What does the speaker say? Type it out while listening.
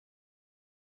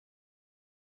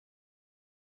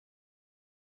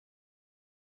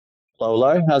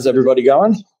Hello, how's everybody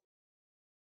going?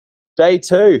 Day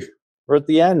 2. We're at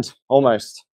the end,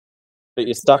 almost. But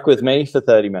you're stuck with me for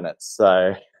 30 minutes.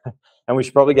 So, and we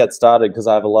should probably get started because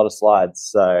I have a lot of slides.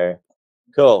 So,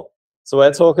 cool. So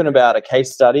we're talking about a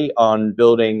case study on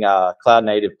building cloud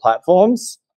native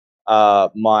platforms.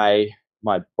 My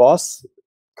boss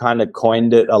kind of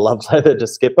coined it a love letter to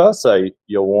Skpr, so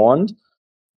you're warned.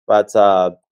 But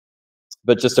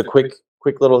just a quick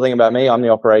little thing about me. I'm the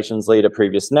operations lead at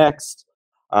Previous Next.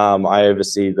 I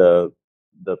oversee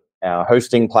our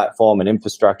hosting platform and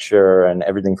infrastructure and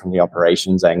everything from the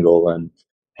operations angle and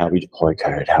how we deploy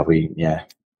code,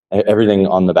 everything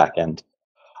on the back end.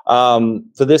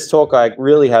 For this talk, I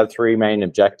really have 3 main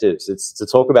objectives. It's to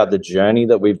talk about the journey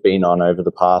that we've been on over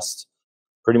the past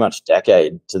pretty much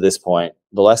decade to this point,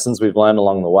 the lessons we've learned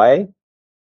along the way.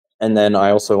 And then I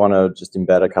also want to just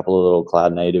embed a couple of little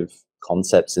cloud native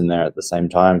concepts in there at the same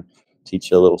time,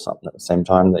 teach you a little something at the same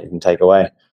time that you can take away.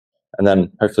 And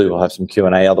then hopefully we'll have some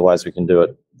Q&A, otherwise we can do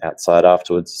it outside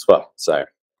afterwards as well. So,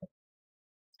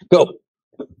 cool.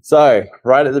 So,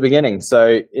 right at the beginning.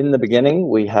 So, in the beginning,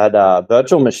 we had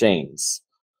virtual machines.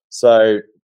 So,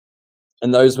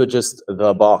 and those were just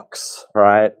the box,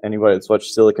 right? Anybody that's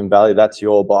watched Silicon Valley, that's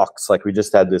your box. Like, we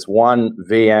just had this one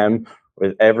VM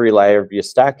with every layer of your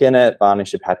stack in it,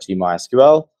 Varnish, Apache,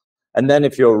 MySQL. And then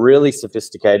if you're really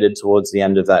sophisticated towards the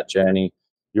end of that journey,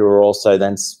 you're also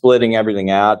then splitting everything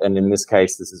out. And in this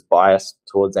case, this is biased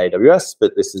towards AWS,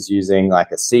 but this is using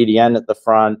like a CDN at the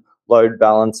front, load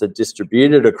balancer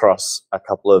distributed across a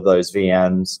couple of those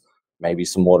VMs, maybe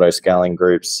some auto-scaling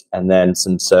groups, and then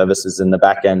some services in the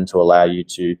back end to allow you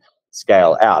to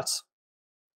scale out.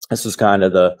 This was kind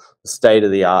of the state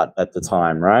of the art at the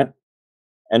time, right?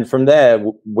 And from there,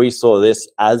 we saw this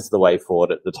as the way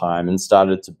forward at the time and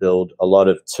started to build a lot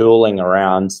of tooling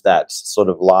around that sort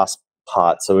of last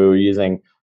part. So we were using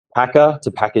Packer to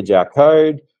package our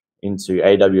code into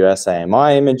AWS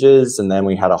AMI images, and then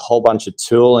we had a whole bunch of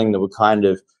tooling that would kind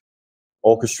of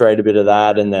orchestrate a bit of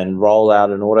that and then roll out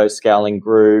an auto-scaling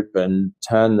group and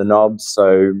turn the knobs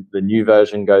so the new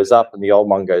version goes up and the old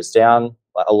one goes down.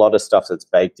 A lot of stuff that's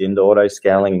baked into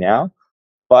auto-scaling now.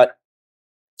 But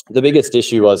the biggest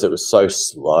issue was it was so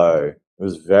slow. It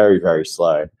was very, very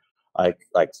slow, like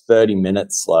 30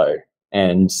 minutes slow.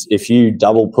 And if you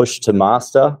double push to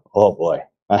master, oh boy,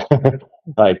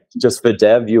 like just for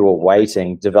dev, you were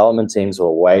waiting. Development teams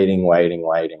were waiting,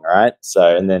 right?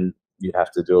 So, and then you'd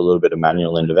have to do a little bit of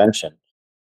manual intervention.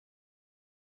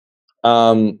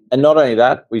 And not only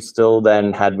that, we still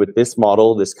then had with this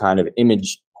model, this kind of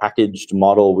image packaged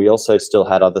model, we also still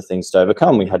had other things to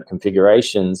overcome. We had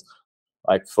configurations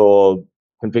like for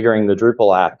configuring the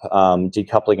Drupal app,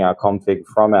 decoupling our config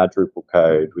from our Drupal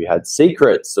code. We had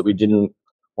secrets that we didn't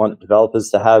want developers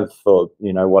to have for,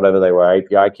 whatever they were,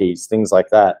 API keys, things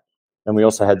like that. And we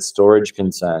also had storage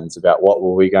concerns about what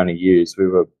were we going to use. We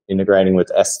were integrating with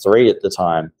S3 at the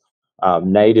time,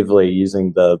 natively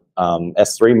using the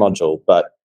S3 module,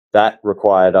 but that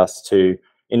required us to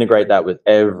integrate that with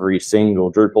every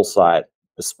single Drupal site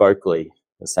bespokely,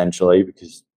 essentially,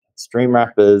 because stream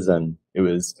wrappers, and it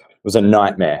was a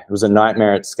nightmare. It was a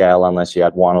nightmare at scale unless you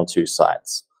had 1 or 2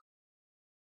 sites.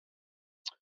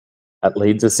 That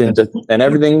leads us into, and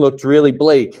everything looked really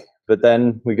bleak, but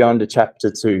then we go into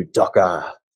chapter 2, Docker.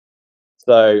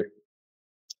 So,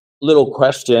 little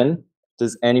question,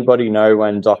 does anybody know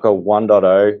when Docker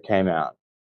 1.0 came out?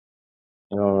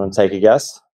 Anyone want to take a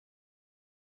guess?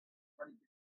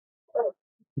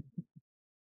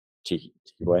 Cheeky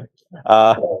boy.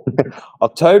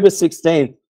 October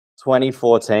 16th,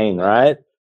 2014, right?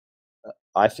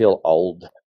 I feel old.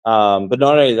 But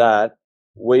not only that,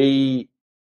 we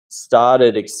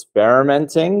started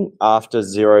experimenting after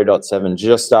 0.7,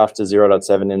 just after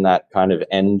 0.7 in that kind of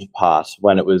end part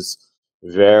when it was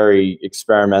very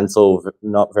experimental,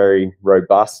 not very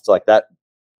robust. Like that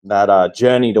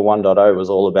journey to 1.0 was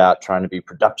all about trying to be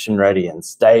production ready and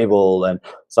stable and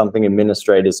something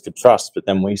administrators could trust. But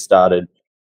then we started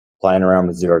playing around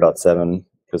with 0.7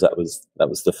 because that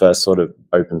was the first sort of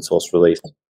open source release.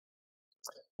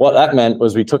 What that meant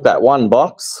was we took that one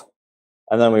box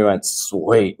and then we went,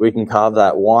 sweet, we can carve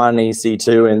that one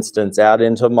EC2 instance out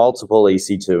into multiple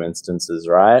EC2 instances,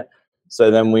 right?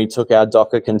 So then we took our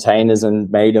Docker containers and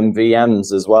made them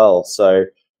VMs as well. So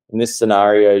in this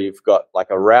scenario, you've got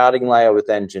like a routing layer with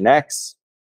Nginx,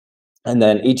 and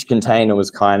then each container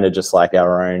was kind of just like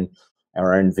our own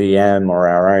VM or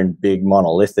our own big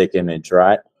monolithic image,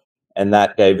 right? And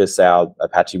that gave us our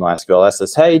Apache MySQL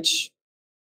SSH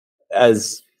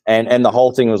and the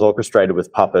whole thing was orchestrated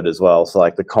with Puppet as well. So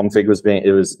like the config was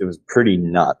it was pretty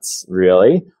nuts,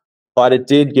 really. But it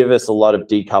did give us a lot of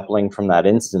decoupling from that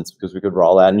instance because we could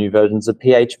roll out new versions of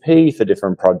PHP for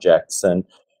different projects and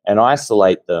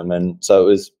isolate them. And so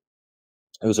it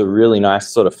was a really nice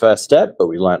sort of first step, but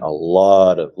we learned a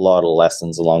lot of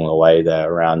lessons along the way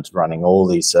there around running all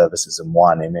these services in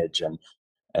one image,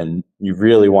 and you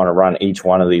really want to run each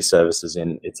one of these services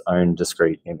in its own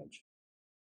discrete image.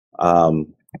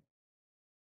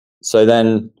 So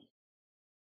then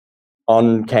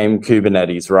on came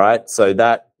Kubernetes, right? So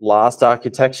that last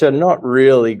architecture, not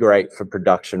really great for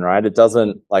production, right? It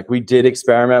doesn't, like, we did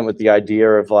experiment with the idea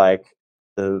of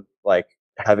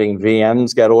having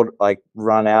VMs get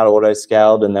run out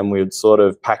auto-scaled, and then we would sort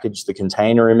of package the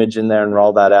container image in there and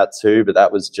roll that out too, but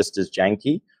that was just as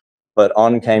janky. But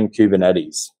on came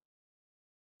Kubernetes.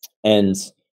 And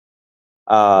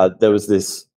there was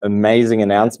this amazing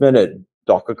announcement at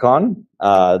DockerCon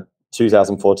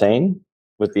 2014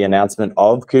 with the announcement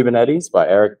of Kubernetes by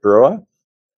Eric Brewer,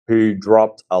 who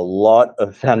dropped a lot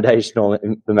of foundational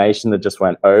information that just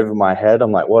went over my head.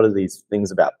 I'm like, what are these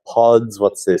things about pods?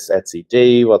 What's this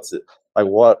etcd? What's it like?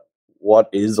 What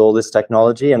is all this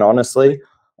technology? And honestly,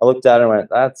 I looked at it and went,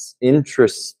 that's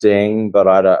interesting, but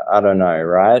I don't know,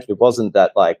 right? It wasn't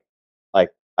that like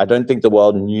I don't think the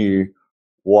world knew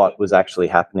what was actually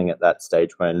happening at that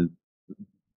stage when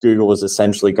Google was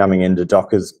essentially coming into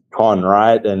Docker's Con,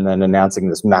 right? And then announcing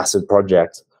this massive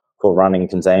project for running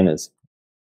containers.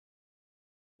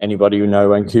 Anybody who know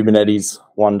when Kubernetes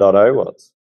 1.0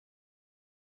 was?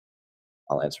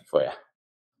 I'll answer it for you.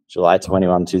 July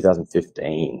 21,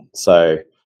 2015. So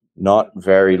not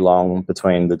very long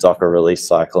between the Docker release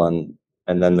cycle and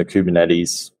then the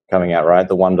Kubernetes coming out, right?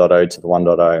 The 1.0 to the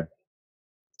 1.0.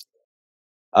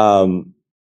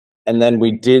 And then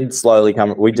we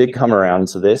did come around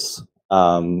to this.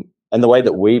 And the way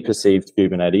that we perceived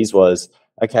Kubernetes was,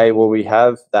 okay, well, we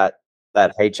have that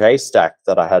HA stack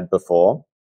that I had before,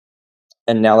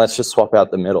 and now let's just swap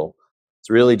out the middle. It's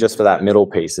really just for that middle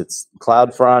piece. It's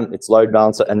CloudFront, it's load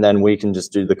balancer, and then we can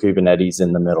just do the Kubernetes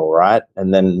in the middle, right?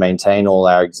 And then maintain all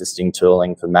our existing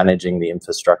tooling for managing the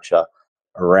infrastructure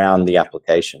around the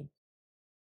application.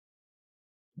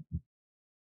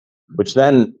 Which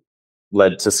then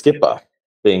led to Skpr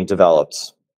being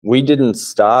developed. We didn't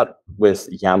start with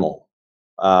YAML.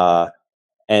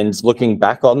 And looking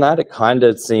back on that, it kind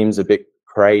of seems a bit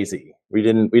crazy. We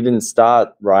didn't start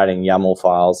writing YAML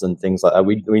files and things like that.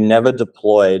 We never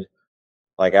deployed,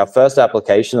 like, our first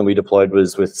application that we deployed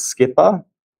was with Skpr.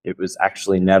 It was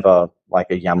actually never like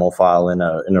a YAML file in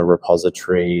a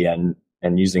repository and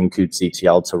using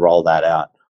kubectl to roll that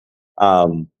out.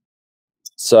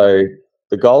 So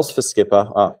the goals for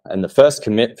Skpr, and the first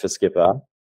commit for Skpr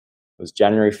was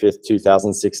January 5th,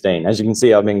 2016. As you can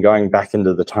see, I've been going back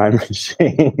into the time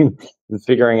machine and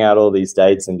figuring out all these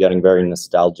dates and getting very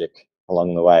nostalgic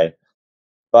along the way.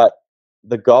 But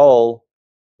the goal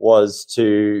was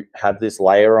to have this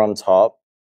layer on top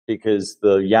because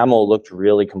the YAML looked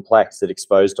really complex. It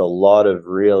exposed a lot of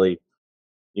really,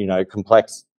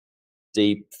 complex,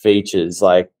 deep features.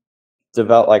 Like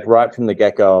right from the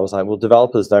get-go, I was like, well,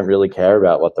 developers don't really care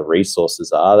about what the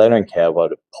resources are. They don't care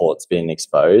what port's being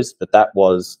exposed, but that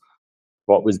was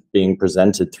what was being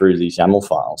presented through these YAML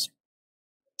files.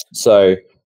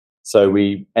 So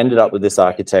we ended up with this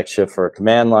architecture for a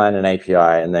command line, an API,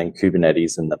 and then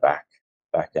Kubernetes in the back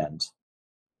end,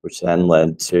 which then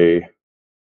led to,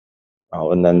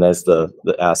 and then there's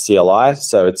our CLI.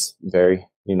 So it's very,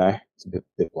 it's a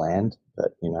bit bland,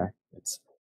 but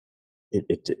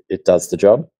it does the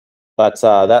job. But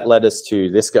that led us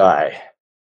to this guy,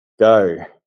 Go.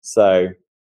 So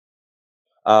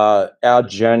our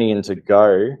journey into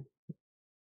Go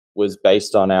was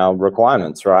based on our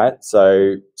requirements, right?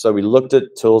 So we looked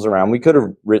at tools around. We could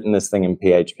have written this thing in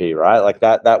PHP, right? Like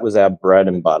that was our bread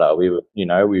and butter. We were,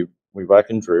 we work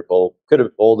in Drupal.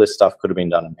 All this stuff could have been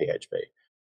done in PHP.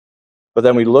 But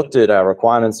then we looked at our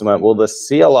requirements and went, well, the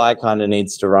CLI kind of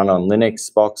needs to run on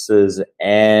Linux boxes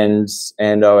and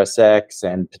OS X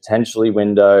and potentially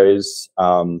Windows.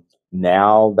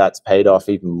 Now that's paid off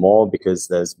even more because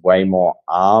there's way more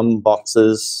ARM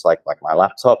boxes, like my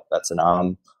laptop, that's an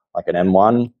ARM, like an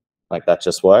M1, like that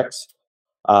just works.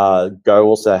 Go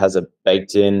also has a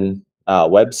baked-in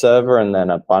web server and then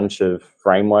a bunch of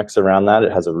frameworks around that.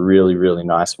 It has a really, really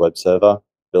nice web server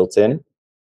built in.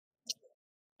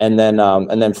 And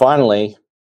then finally,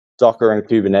 Docker and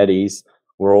Kubernetes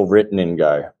were all written in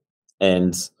Go.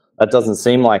 And that doesn't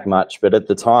seem like much, but at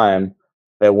the time,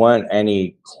 there weren't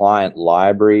any client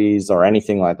libraries or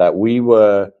anything like that. We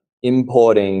were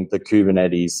importing the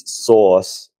Kubernetes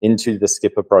source into the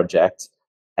Skpr project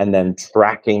and then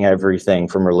tracking everything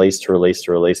from release to release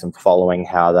to release and following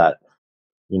how that,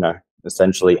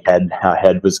 essentially how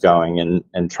head was going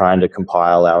and trying to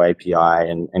compile our API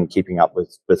and keeping up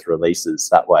with releases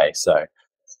that way. So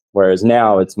whereas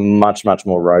now it's much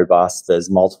more robust. There's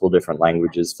multiple different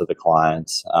languages for the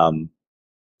clients.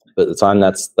 But at the time,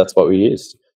 that's what we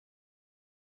used.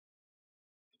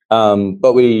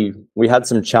 But we had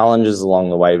some challenges along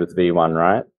the way with V1,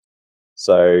 right?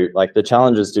 So like the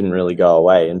challenges didn't really go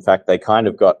away. In fact, they kind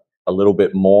of got a little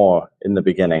bit more in the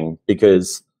beginning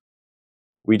because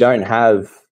we don't have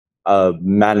a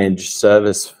managed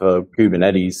service for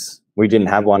Kubernetes. We didn't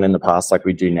have one in the past like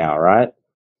we do now, right?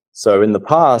 So in the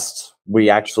past, we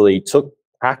actually took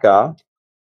Packer,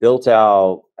 built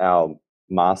our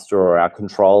master or our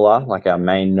controller, like our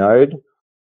main node,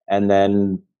 and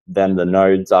then the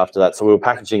nodes after that. So we were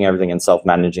packaging everything and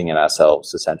self-managing it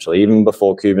ourselves, essentially, even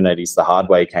before Kubernetes, the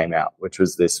hardware came out, which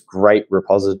was this great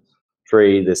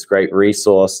repository, this great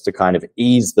resource to kind of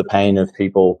ease the pain of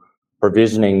people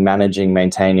provisioning, managing,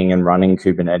 maintaining, and running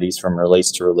Kubernetes from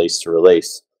release to release to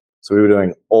release. So we were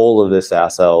doing all of this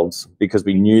ourselves because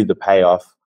we knew the payoff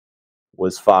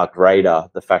was far greater,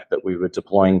 the fact that we were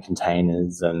deploying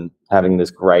containers and having this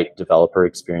great developer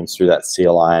experience through that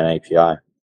CLI and API.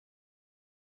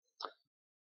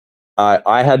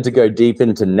 I had to go deep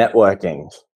into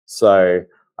networking. So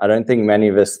I don't think many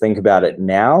of us think about it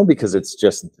now because it's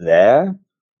just there.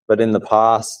 But in the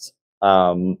past,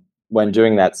 when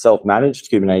doing that self-managed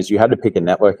Kubernetes, you had to pick a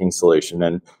networking solution,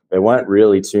 and there weren't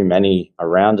really too many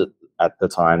around it at the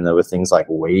time. There were things like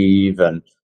Weave and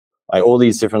like all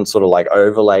these different sort of like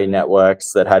overlay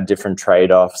networks that had different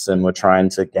trade-offs and were trying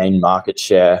to gain market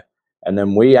share. And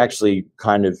then we actually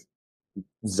kind of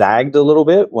zagged a little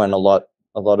bit when a lot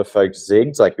of folks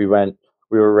zigged. Like we were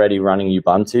already running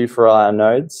Ubuntu for our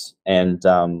nodes, and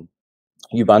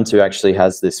Ubuntu actually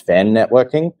has this fan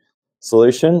networking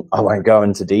solution. I won't go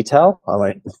into detail.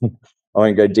 I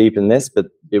won't go deep in this, but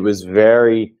it was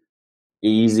very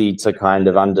easy to kind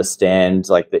of understand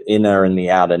like the inner and the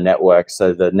outer network.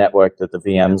 So the network that the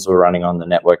VMs were running on, the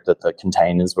network that the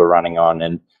containers were running on,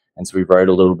 and so we wrote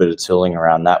a little bit of tooling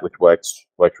around that, which worked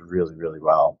really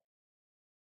well.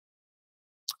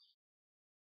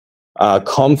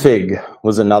 Config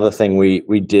was another thing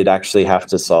we did actually have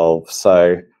to solve.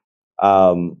 So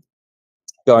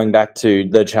going back to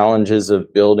the challenges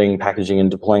of building, packaging, and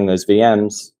deploying those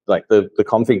VMs, like the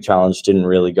config challenge didn't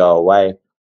really go away.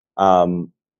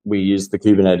 We used the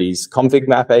Kubernetes config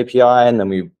map API, and then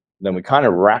we kind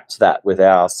of wrapped that with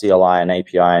our CLI and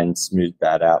API and smoothed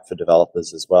that out for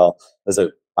developers as well.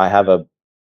 I have a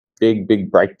big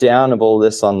breakdown of all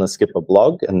this on the Skpr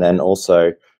blog, and then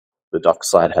also the doc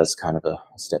side has kind of a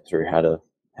step through how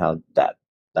that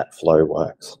flow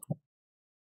works.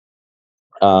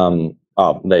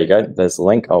 Oh, there you go. There's the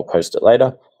link. I'll post it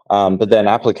later. But then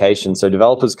applications, so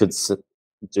developers could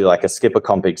do like a Skpr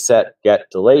config set, get,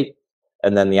 delete,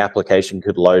 and then the application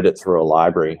could load it through a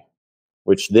library,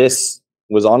 which this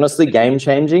was honestly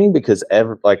game-changing because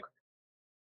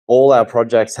all our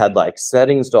projects had like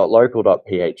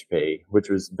settings.local.php, which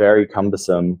was very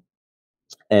cumbersome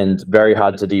and very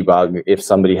hard to debug if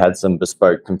somebody had some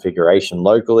bespoke configuration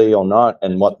locally or not.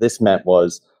 And what this meant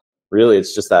was really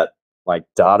it's just that like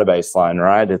database line,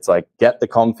 right? It's like get the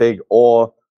config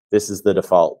or this is the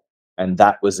default. And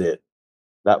that was it.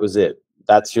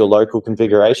 That's your local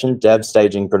configuration, dev,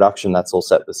 staging, production, that's all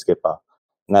set for Skpr.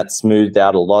 And that smoothed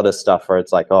out a lot of stuff where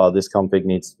it's like, oh, this config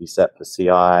needs to be set for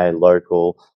CI,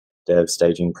 local, dev,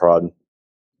 staging, prod.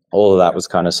 All of that was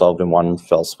kind of solved in one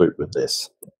fell swoop with this.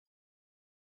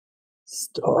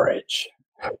 Storage.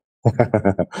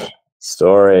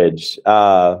 Storage.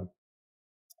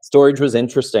 Storage was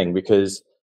interesting because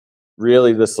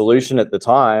really the solution at the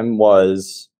time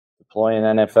was deploy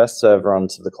an NFS server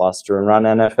onto the cluster and run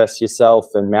NFS yourself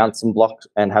and mount some blocks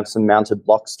and have some mounted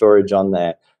block storage on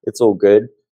there. It's all good,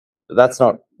 but that's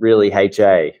not really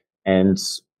HA. And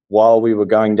while we were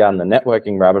going down the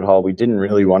networking rabbit hole, we didn't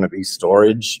really want to be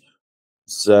storage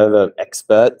server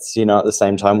experts, you know, at the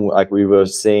same time, like we were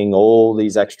seeing all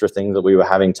these extra things that we were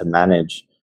having to manage.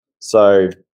 So,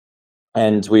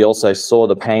 and we also saw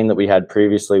the pain that we had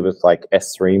previously with like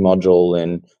S3 module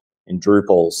in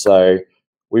Drupal. So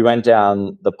we went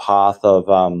down the path of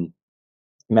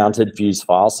mounted views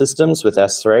file systems with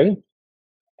S3.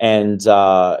 And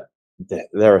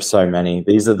there are so many.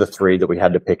 These are the three that we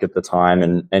had to pick at the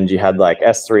time. And you had like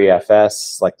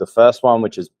S3FS, like the first one,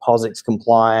 which is POSIX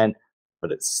compliant,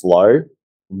 but it's slow,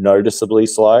 noticeably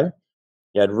slow.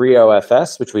 You had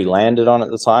RioFS, which we landed on at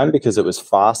the time because it was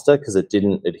faster because it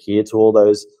didn't adhere to all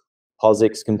those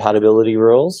POSIX compatibility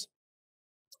rules.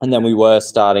 And then we were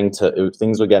starting to,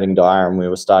 things were getting dire and we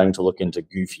were starting to look into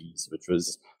Goofies, which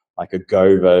was like a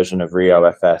Go version of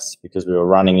RioFS because we were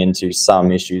running into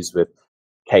some issues with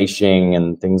caching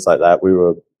and things like that.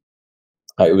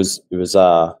 It was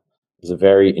a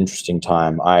very interesting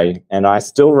time. I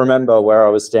still remember where I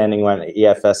was standing when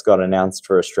EFS got announced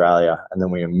for Australia, and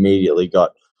then we immediately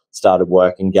started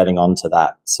working getting onto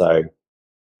that. So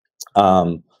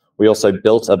we also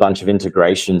built a bunch of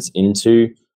integrations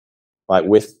into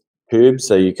with Kube,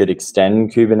 so you could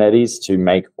extend Kubernetes to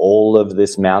make all of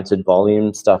this mounted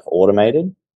volume stuff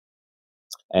automated.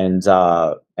 And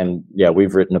yeah,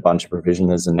 we've written a bunch of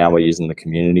provisioners, and now we're using the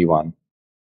community one.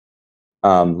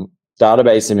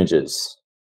 Database images.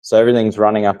 So everything's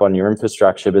running up on your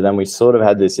infrastructure, but then we sort of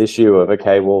had this issue of,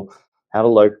 okay, well, how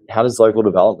does local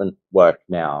development work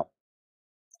now?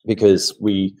 Because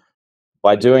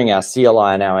by doing our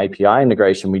CLI and our API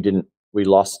integration, we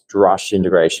lost drush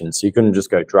integration. So you couldn't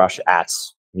just go drush at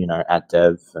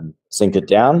dev and sync it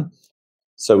down.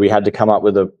 So we had to come up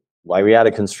with we had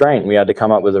a constraint. We had to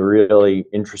come up with a really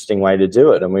interesting way to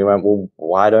do it. And we went, well,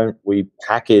 why don't we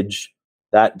package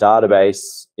that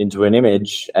database into an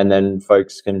image, and then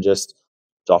folks can just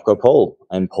Docker pull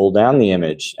and pull down the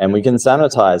image, and we can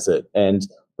sanitize it. And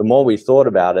the more we thought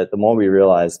about it, the more we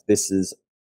realized this is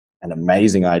an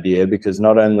amazing idea, because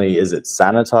not only is it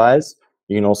sanitized,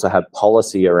 you can also have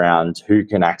policy around who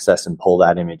can access and pull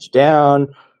that image down.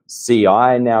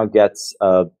 CI now gets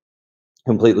a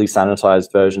completely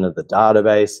sanitized version of the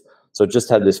database. So it just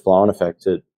had this flow-on effect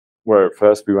where at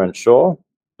first we weren't sure,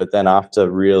 but then after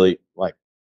really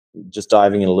just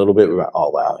diving in a little bit, we went, oh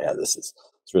wow, yeah, it's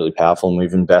really powerful, and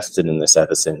we've invested in this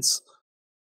ever since.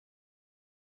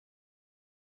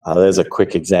 There's a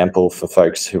quick example for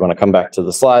folks who want to come back to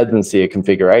the slides and see a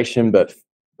configuration, but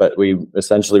we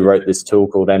essentially wrote this tool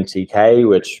called MTK,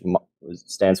 which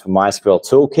stands for MySQL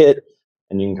Toolkit,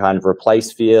 and you can kind of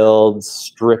replace fields,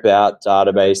 strip out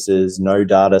databases, no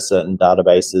data, certain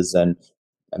databases, and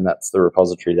that's the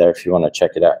repository there if you want to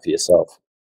check it out for yourself.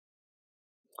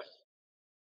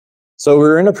 So we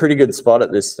were in a pretty good spot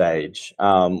at this stage,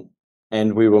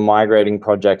 and we were migrating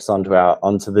projects onto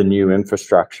the new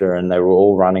infrastructure, and they were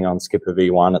all running on Skpr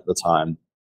v1 at the time.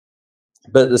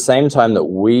 But at the same time that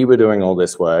we were doing all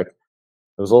this work,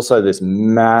 there was also this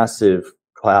massive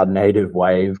cloud native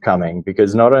wave coming,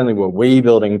 because not only were we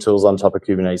building tools on top of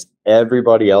Kubernetes,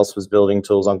 everybody else was building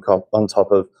tools on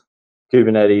top of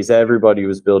Kubernetes. Everybody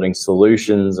was building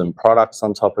solutions and products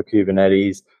on top of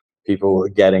Kubernetes. People were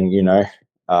getting,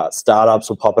 startups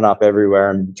were popping up everywhere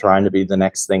and trying to be the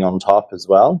next thing on top as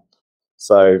well.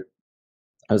 So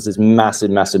there was this massive,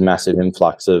 massive, massive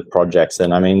influx of projects.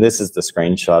 And I mean, this is the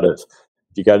screenshot of,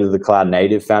 if you go to the Cloud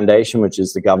Native Foundation, which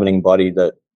is the governing body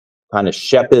that kind of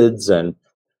shepherds and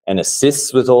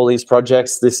assists with all these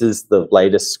projects, this is the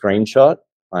latest screenshot.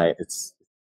 It's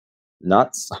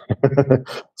nuts.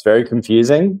 It's very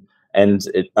confusing, and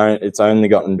it's only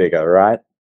gotten bigger, right?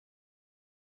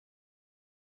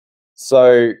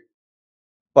 So,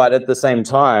 but at the same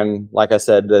time, like I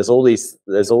said, there's all these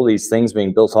things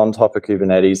being built on top of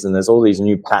Kubernetes, and there's all these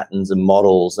new patterns and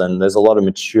models, and there's a lot of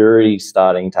maturity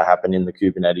starting to happen in the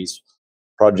Kubernetes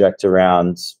project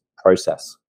around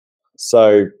process.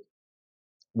 So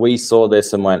we saw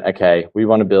this and went, okay, we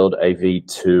want to build a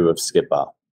V2 of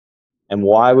Skpr. And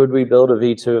why would we build a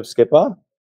V2 of Skpr?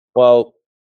 Well,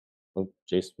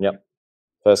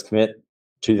 first commit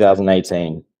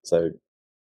 2018, so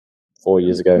 4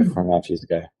 years ago, 4.5 years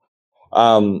ago.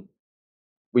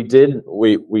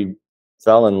 We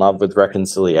fell in love with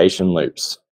reconciliation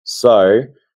loops. So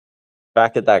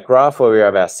back at that graph where we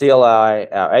have our CLI,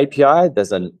 our API, I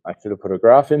should have put a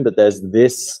graph in, but there's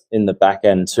this in the back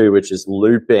end too, which is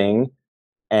looping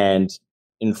and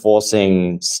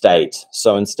enforcing state.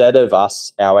 So instead of our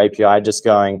API just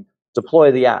going,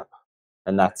 deploy the app,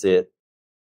 and that's it,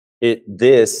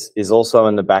 this is also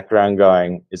in the background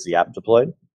going, is the app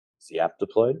deployed? Is the app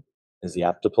deployed? Is the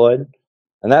app deployed?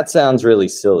 And that sounds really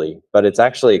silly, but it's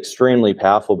actually extremely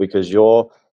powerful, because you're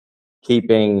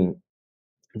keeping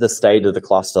the state of the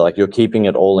cluster, you're keeping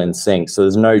it all in sync. So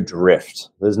there's no drift.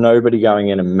 There's nobody going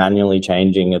in and manually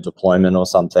changing a deployment or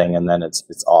something, and then it's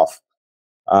off.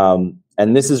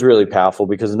 And this is really powerful,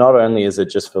 because not only is it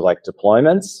just for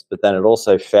deployments, but then it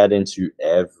also fed into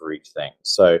everything.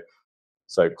 So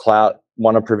cloud,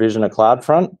 want to provision a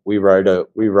CloudFront? We wrote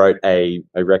a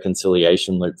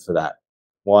reconciliation loop for that.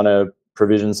 Want to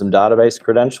provision some database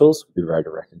credentials? We wrote a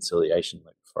reconciliation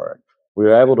loop for it. We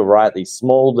were able to write these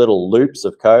small little loops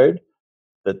of code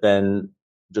that then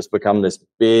just become this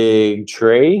big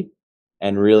tree,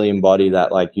 and really embody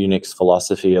that Unix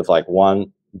philosophy of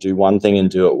do one thing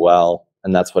and do it well.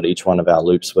 And that's what each one of our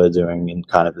loops were doing in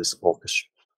kind of this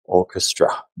orchestra.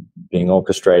 being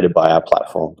orchestrated by our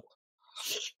platform.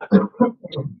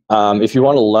 If you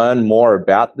want to learn more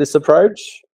about this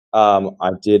approach,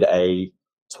 I did a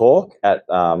talk at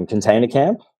Container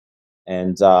Camp,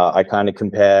 and I kind of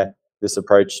compare this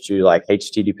approach to like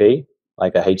HTTP,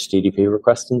 like a HTTP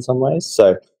request in some ways.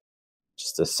 So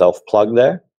just a self-plug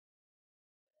there.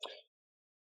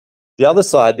 The other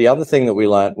side, the other thing that we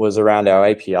learned was around our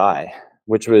API,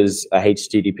 which was a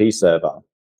HTTP server.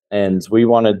 And we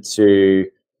wanted to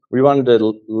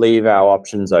leave our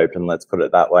options open, let's put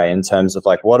it that way, in terms of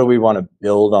like, what do we want to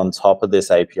build on top of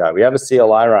this API? We have a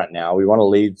CLI right now. We want to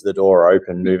leave the door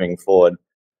open moving forward.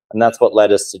 And that's what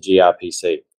led us to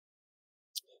gRPC.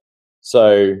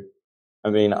 So, I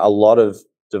mean, a lot of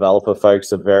developer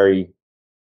folks are very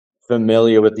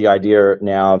familiar with the idea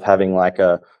now of having like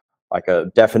a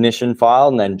definition file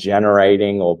and then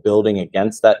generating or building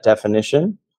against that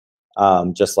definition,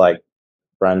 just like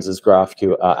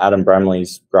Adam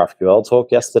Bramley's GraphQL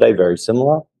talk yesterday, very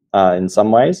similar in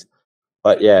some ways.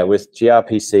 But yeah, with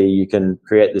gRPC, you can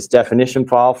create this definition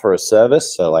file for a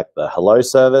service, so like the hello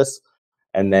service,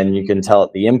 and then you can tell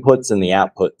it the inputs and the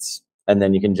outputs, and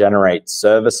then you can generate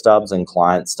server stubs and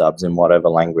client stubs in whatever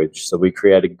language. So we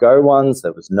created Go ones,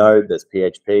 there was Node, there's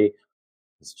PHP,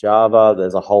 there's Java,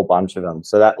 there's a whole bunch of them.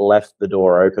 So that left the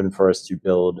door open for us to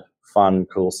build fun,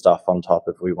 cool stuff on top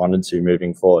if we wanted to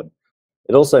moving forward.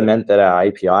 It also meant that our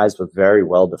APIs were very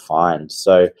well defined.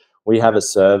 So we have a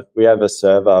server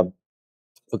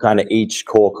for kind of each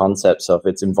core concepts of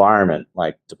its environment,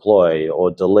 like deploy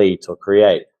or delete or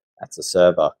create. That's a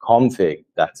server. Config,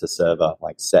 that's a server,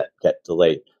 like set, get,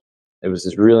 delete. It was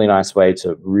this really nice way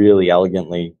to really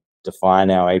elegantly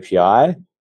define our API.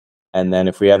 And then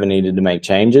if we ever needed to make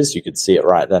changes, you could see it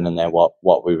right then and there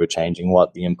what we were changing,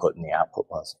 what the input and the output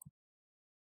was.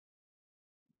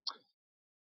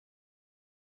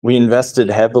 We invested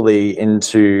heavily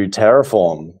into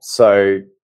Terraform. So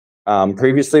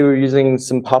previously we were using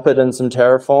some Puppet and some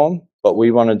Terraform, but we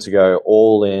wanted to go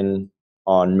all in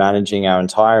on managing our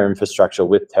entire infrastructure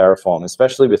with Terraform,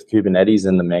 especially with Kubernetes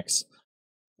in the mix.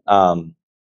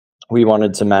 We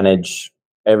wanted to manage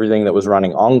everything that was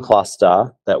running on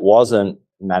cluster that wasn't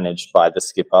managed by the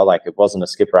Skpr, like it wasn't a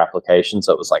Skpr application,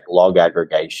 so it was like log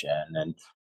aggregation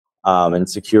and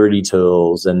security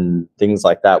tools and things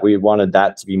like that. We wanted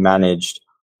that to be managed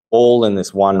all in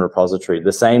this one repository.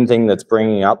 The same thing that's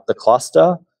bringing up the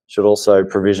cluster should also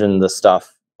provision the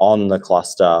stuff on the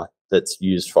cluster that's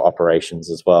used for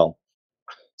operations as well.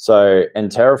 So,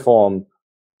 and Terraform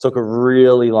took a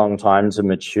really long time to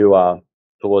mature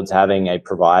towards having a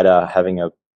provider, having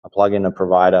a plugin, a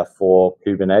provider for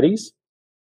Kubernetes.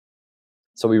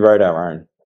 So we wrote our own,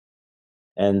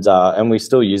 and we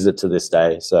still use it to this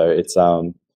day. So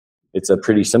it's a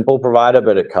pretty simple provider,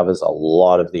 but it covers a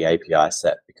lot of the API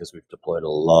set because we've deployed a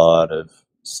lot of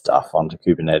stuff onto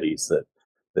Kubernetes that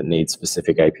needs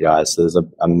specific APIs. So there's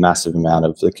a massive amount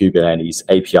of the Kubernetes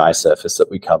API surface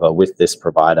that we cover with this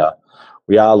provider.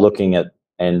 We are looking at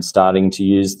and starting to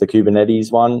use the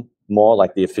Kubernetes one more,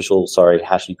 like the official,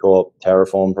 HashiCorp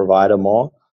Terraform provider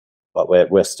more, but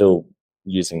we're still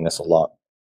using this a lot.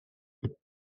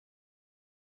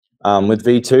 With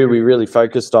V2, we really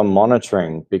focused on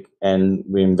monitoring, and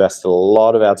we invested a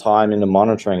lot of our time into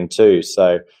monitoring too.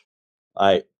 So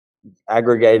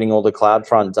aggregating all the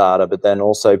CloudFront data, but then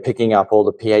also picking up all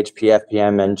the PHP,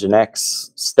 FPM, and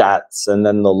Nginx stats, and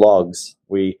then the logs.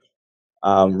 We've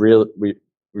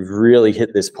really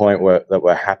hit this point that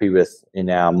we're happy with in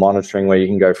our monitoring, where you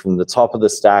can go from the top of the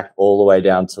stack all the way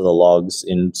down to the logs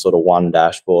in sort of one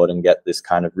dashboard and get this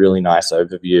kind of really nice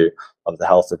overview of the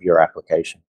health of your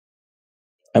application.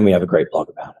 And we have a great blog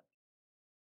about it.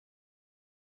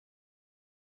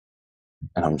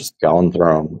 And I'm just going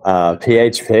through them.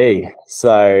 PHP,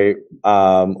 so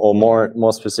or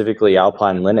more specifically,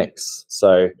 Alpine Linux.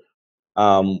 So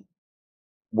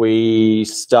we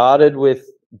started with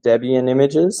Debian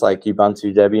images, like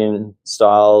Ubuntu Debian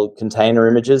style container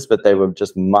images, but they were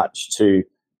just much too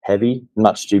heavy,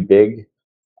 much too big.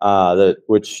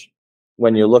 Which,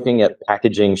 when you're looking at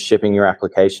packaging, shipping your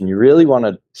application, you really want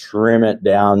to trim it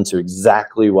down to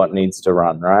exactly what needs to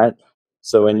run, right?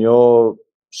 So when you're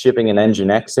shipping an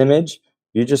Nginx image,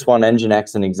 you just want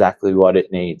Nginx and exactly what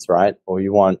it needs, right? Or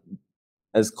you want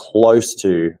as close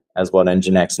to as what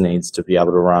Nginx needs to be able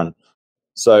to run.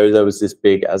 So there was this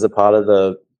big, as a part of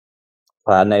the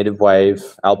cloud native wave,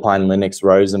 Alpine Linux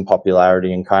rose in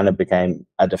popularity and kind of became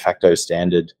a de facto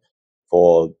standard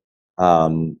for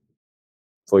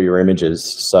your images.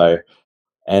 So,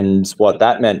 and what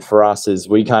that meant for us is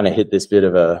we kind of hit this bit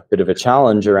of a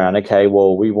challenge around, okay,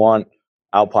 well, we want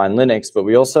Alpine Linux, but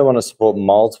we also want to support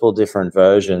multiple different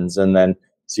versions. And then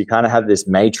So you kind of have this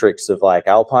matrix of like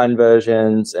Alpine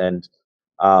versions and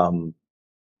then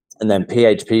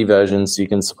PHP versions you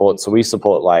can support. So we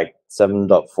support like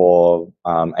 7.4,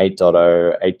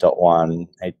 8.0, 8.1,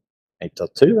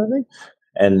 8.2, I think.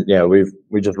 And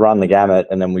we just run the gamut,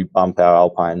 and then we bump our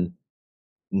Alpine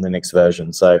Linux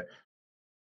version. So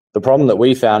the problem that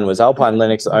we found was Alpine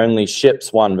Linux only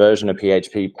ships one version of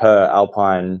PHP per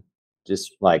Alpine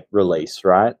just like release,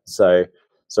 right? So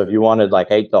if you wanted like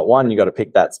 8.1, you got to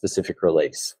pick that specific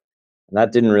release. And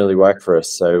that didn't really work for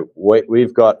us. So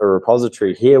we've got a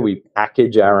repository here. We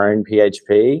package our own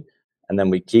PHP, and then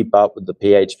we keep up with the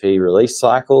PHP release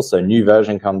cycle. So new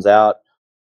version comes out,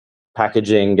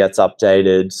 packaging gets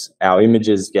updated, our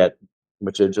images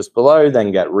which are just below,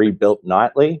 then get rebuilt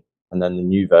nightly. And then the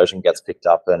new version gets picked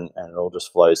up and it all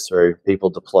just flows through. People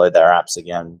deploy their apps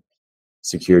again.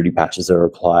 Security patches are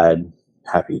applied.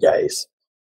 Happy days.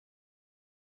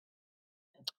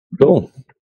 Cool.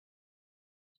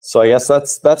 So I guess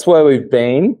that's where we've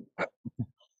been.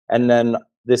 And then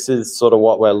this is sort of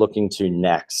what we're looking to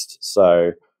next.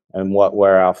 So, and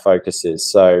where our focus is.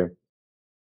 So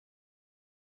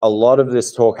a lot of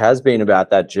this talk has been about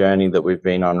that journey that we've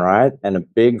been on, right? And a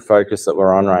big focus that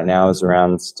we're on right now is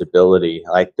around stability.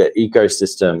 Like the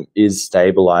ecosystem is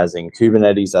stabilizing.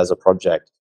 Kubernetes as a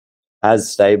project has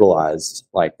stabilized.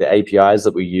 Like the APIs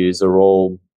that we use are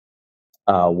all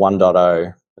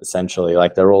 1.0 essentially.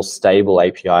 Like they're all stable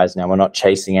APIs now. We're not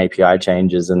chasing API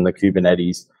changes in the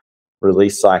Kubernetes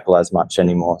release cycle as much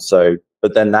anymore. So,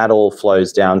 but then that all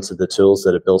flows down to the tools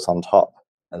that are built on top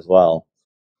as well.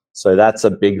 So that's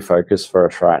a big focus for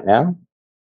us right now.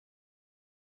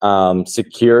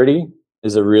 Security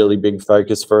is a really big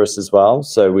focus for us as well.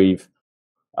 So we've,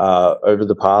 over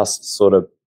the past sort of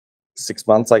 6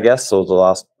 months, I guess, or the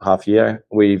last half year,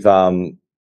 we've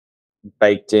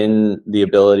baked in the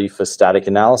ability for static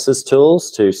analysis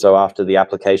tools so after the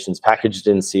application's packaged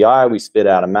in CI, we spit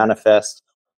out a manifest,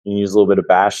 you use a little bit of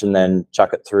bash and then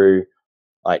chuck it through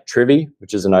like Trivy,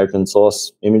 which is an open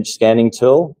source image scanning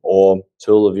tool or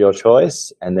tool of your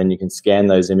choice. And then you can scan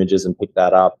those images and pick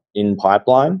that up in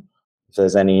pipeline if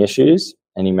there's any issues,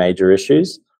 any major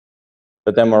issues.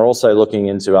 But then we're also looking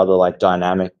into other like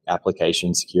dynamic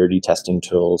application security testing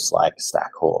tools like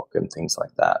Stackhawk and things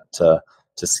like that to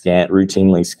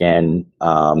routinely scan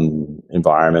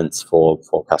environments for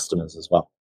customers as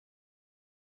well.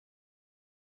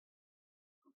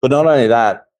 But not only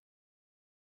that,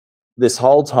 this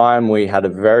whole time we had a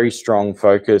very strong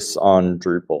focus on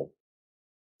Drupal.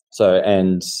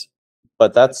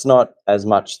 But that's not as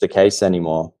much the case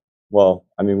anymore. Well,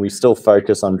 I mean, we still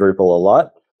focus on Drupal a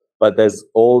lot, but there's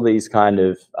all these kind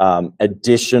of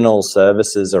additional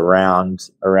services around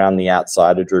the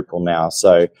outside of Drupal now.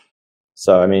 So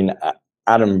I mean,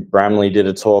 Adam Bramley did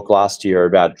a talk last year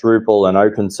about Drupal and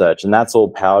OpenSearch, and that's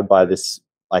all powered by this,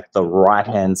 like the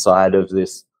right-hand side of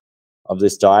this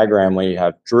diagram where you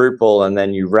have Drupal and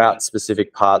then you route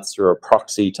specific parts through a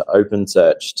proxy to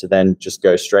OpenSearch to then just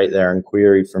go straight there and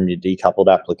query from your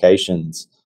decoupled applications.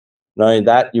 Not only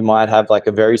that, you might have like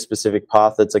a very specific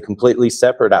path that's a completely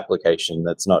separate application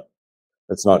that's not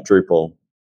Drupal.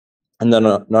 And then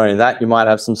not only that, you might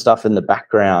have some stuff in the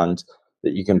background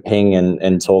that you can ping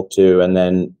and talk to and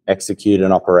then execute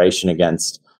an operation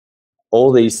against.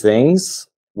 All these things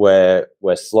we're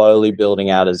slowly building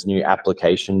out as new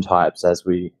application types as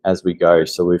we go.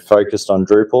 So we've focused on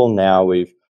Drupal. Now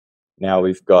we've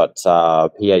got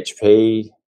PHP,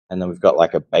 and then we've got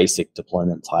like a basic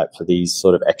deployment type for these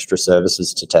sort of extra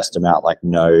services to test them out, like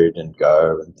Node and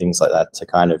Go and things like that, to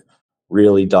kind of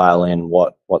really dial in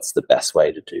what's the best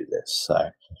way to do this.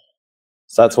 So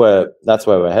that's where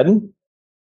we're heading.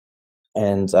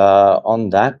 And on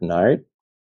that note,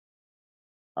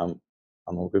 I'm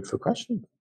all good for questions.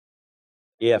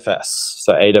 EFS.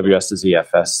 So AWS's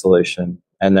EFS solution.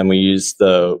 And then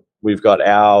we've got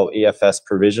our EFS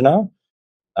provisioner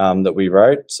that we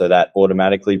wrote. So that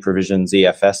automatically provisions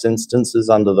EFS instances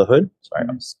under the hood. Sorry,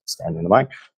 I'm standing the mic.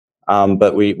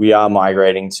 But we are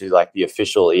migrating to like the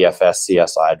official EFS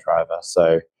CSI driver.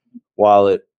 So while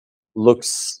it looks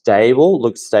stable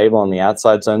on the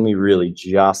outside, it's only really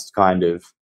just kind of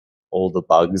all the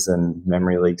bugs and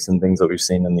memory leaks and things that we've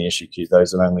seen in the issue queue.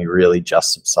 Those have only really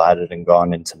just subsided and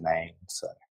gone into main. So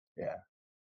yeah.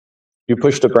 You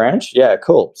pushed a branch? Yeah,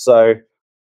 cool. So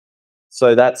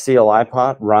that CLI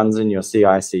part runs in your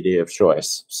CI/CD of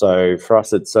choice. So for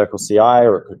us, it's Circle CI,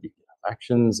 or it could be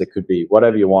Actions. It could be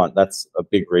whatever you want. That's a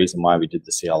big reason why we did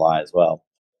the CLI as well.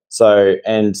 So,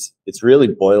 and it's really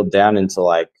boiled down into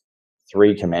like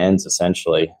 3 commands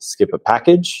essentially. Skpr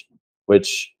package,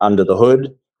 which under the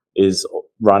hood is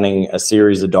running a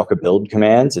series of Docker build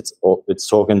commands. It's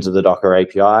talking to the Docker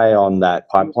API on that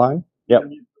pipeline. Yep.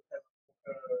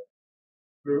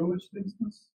 For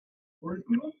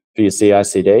your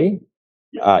CI/CD.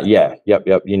 Yeah.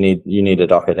 Yep. You need a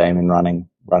Docker daemon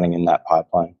running in that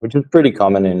pipeline, which is pretty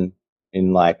common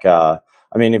in like.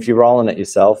 I mean, if you're rolling it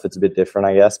yourself, it's a bit different,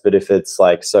 I guess. But if it's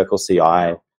like Circle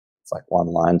CI, it's like one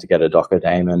line to get a Docker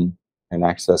daemon and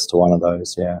access to one of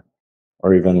those, yeah,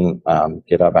 or even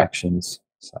GitHub Actions.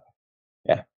 So,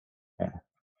 yeah.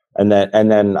 And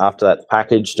then after that's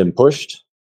packaged and pushed,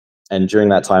 and during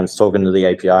that time, it's talking to the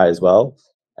API as well,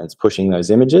 and it's pushing those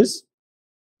images.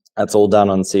 That's all done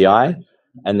on CI,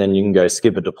 and then you can go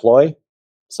Skpr deploy.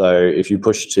 So if you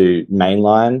push to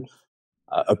mainline,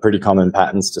 a pretty common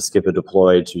pattern's to Skpr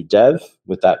deploy to dev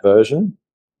with that version,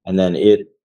 and then it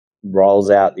rolls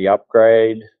out the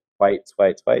upgrade, waits,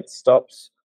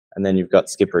 stops, and then you've got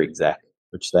Skpr exec,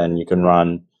 which then you can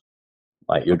run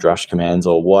like your drush commands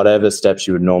or whatever steps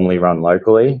you would normally run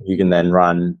locally. You can then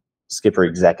run Skpr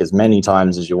exec as many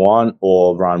times as you want,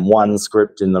 or run one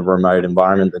script in the remote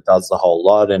environment that does the whole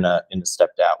lot in a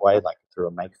stepped out way, like through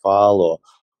a makefile or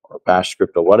a bash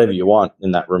script or whatever you want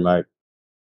in that remote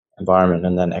environment,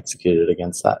 and then execute it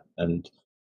against that, and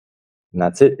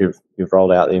that's it. You've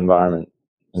rolled out the environment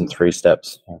in 3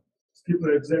 steps.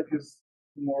 Skpr exec is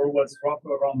more or less wrapped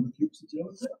around the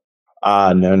kubectl?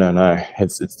 No.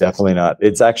 It's definitely not.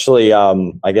 It's actually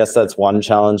I guess that's one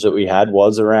challenge that we had,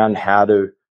 was around how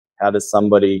does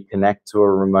somebody connect to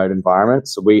a remote environment.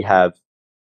 So we have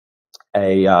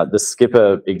the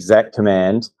Skpr exec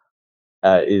command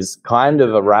is kind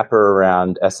of a wrapper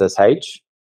around SSH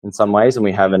in some ways, and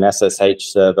we have an SSH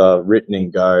server written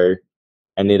in Go,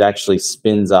 and it actually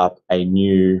spins up a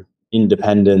new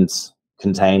independent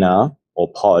container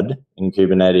or pod in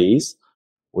Kubernetes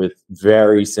with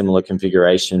very similar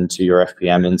configuration to your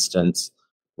FPM instance,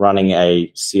 running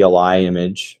a CLI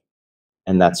image,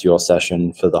 and that's your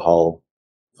session for the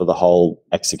whole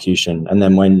execution. And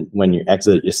then when you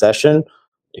exit your session,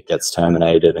 it gets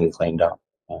terminated and cleaned up.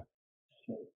 Yeah.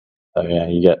 So yeah,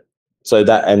 you get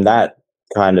that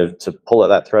kind of, to pull at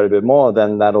that thread a bit more,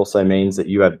 then that also means that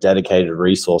you have dedicated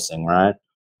resourcing, right?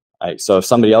 Like, so if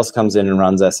somebody else comes in and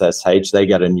runs SSH, they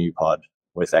get a new pod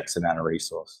with X amount of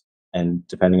resource. And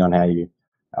depending on how you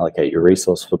allocate your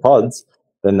resource for pods,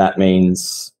 then that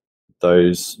means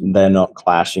they're not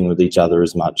clashing with each other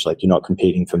as much. Like, you're not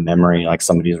competing for memory, like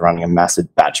somebody's running a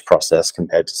massive batch process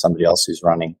compared to somebody else who's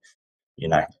running,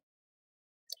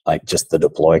 like just the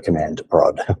deploy command to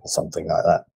prod or something like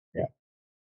that. Yeah.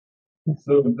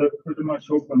 So that pretty much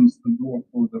opens the door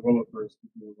for developers to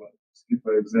do like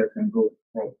Skpr exec and go to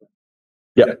prod.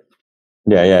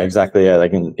 Yeah, exactly. Yeah, they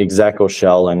can exec or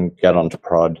shell and get onto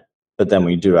prod. But then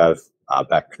we do have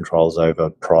back controls over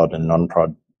prod and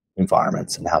non-prod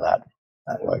environments and how that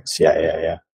works.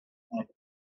 Yeah.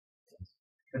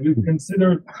 Have you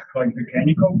considered like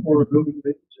mechanical for building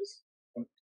images?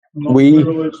 We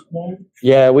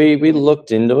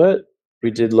looked into it.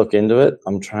 We did look into it.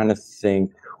 I'm trying to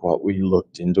think what we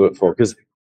looked into it for, because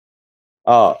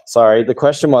the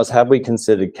question was, have we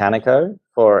considered Canico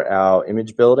for our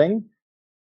image building?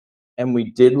 And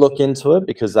we did look into it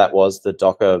because that was the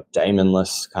Docker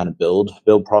daemonless kind of build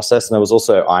process. And there was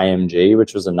also IMG,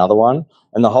 which was another one.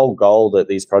 And the whole goal that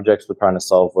these projects were trying to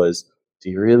solve was,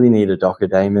 do you really need a Docker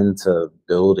daemon to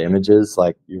build images?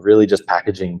 Like, you're really just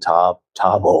packaging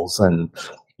tarballs and,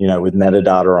 with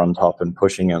metadata on top and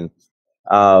pushing them.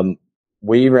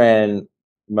 We ran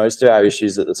most of our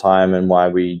issues at the time, and why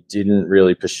we didn't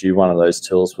really pursue one of those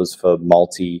tools was for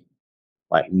multi-arch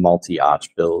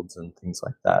builds and things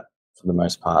like that, for the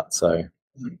most part. So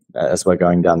as we're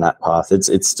going down that path,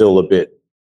 it's still a bit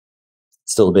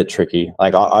tricky.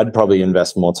 Like, I'd probably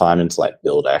invest more time into like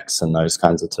BuildX and those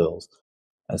kinds of tools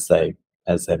as they're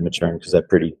maturing, because they're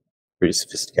pretty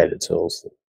sophisticated tools.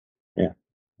 Yeah,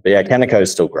 but yeah, Canico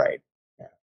is still great.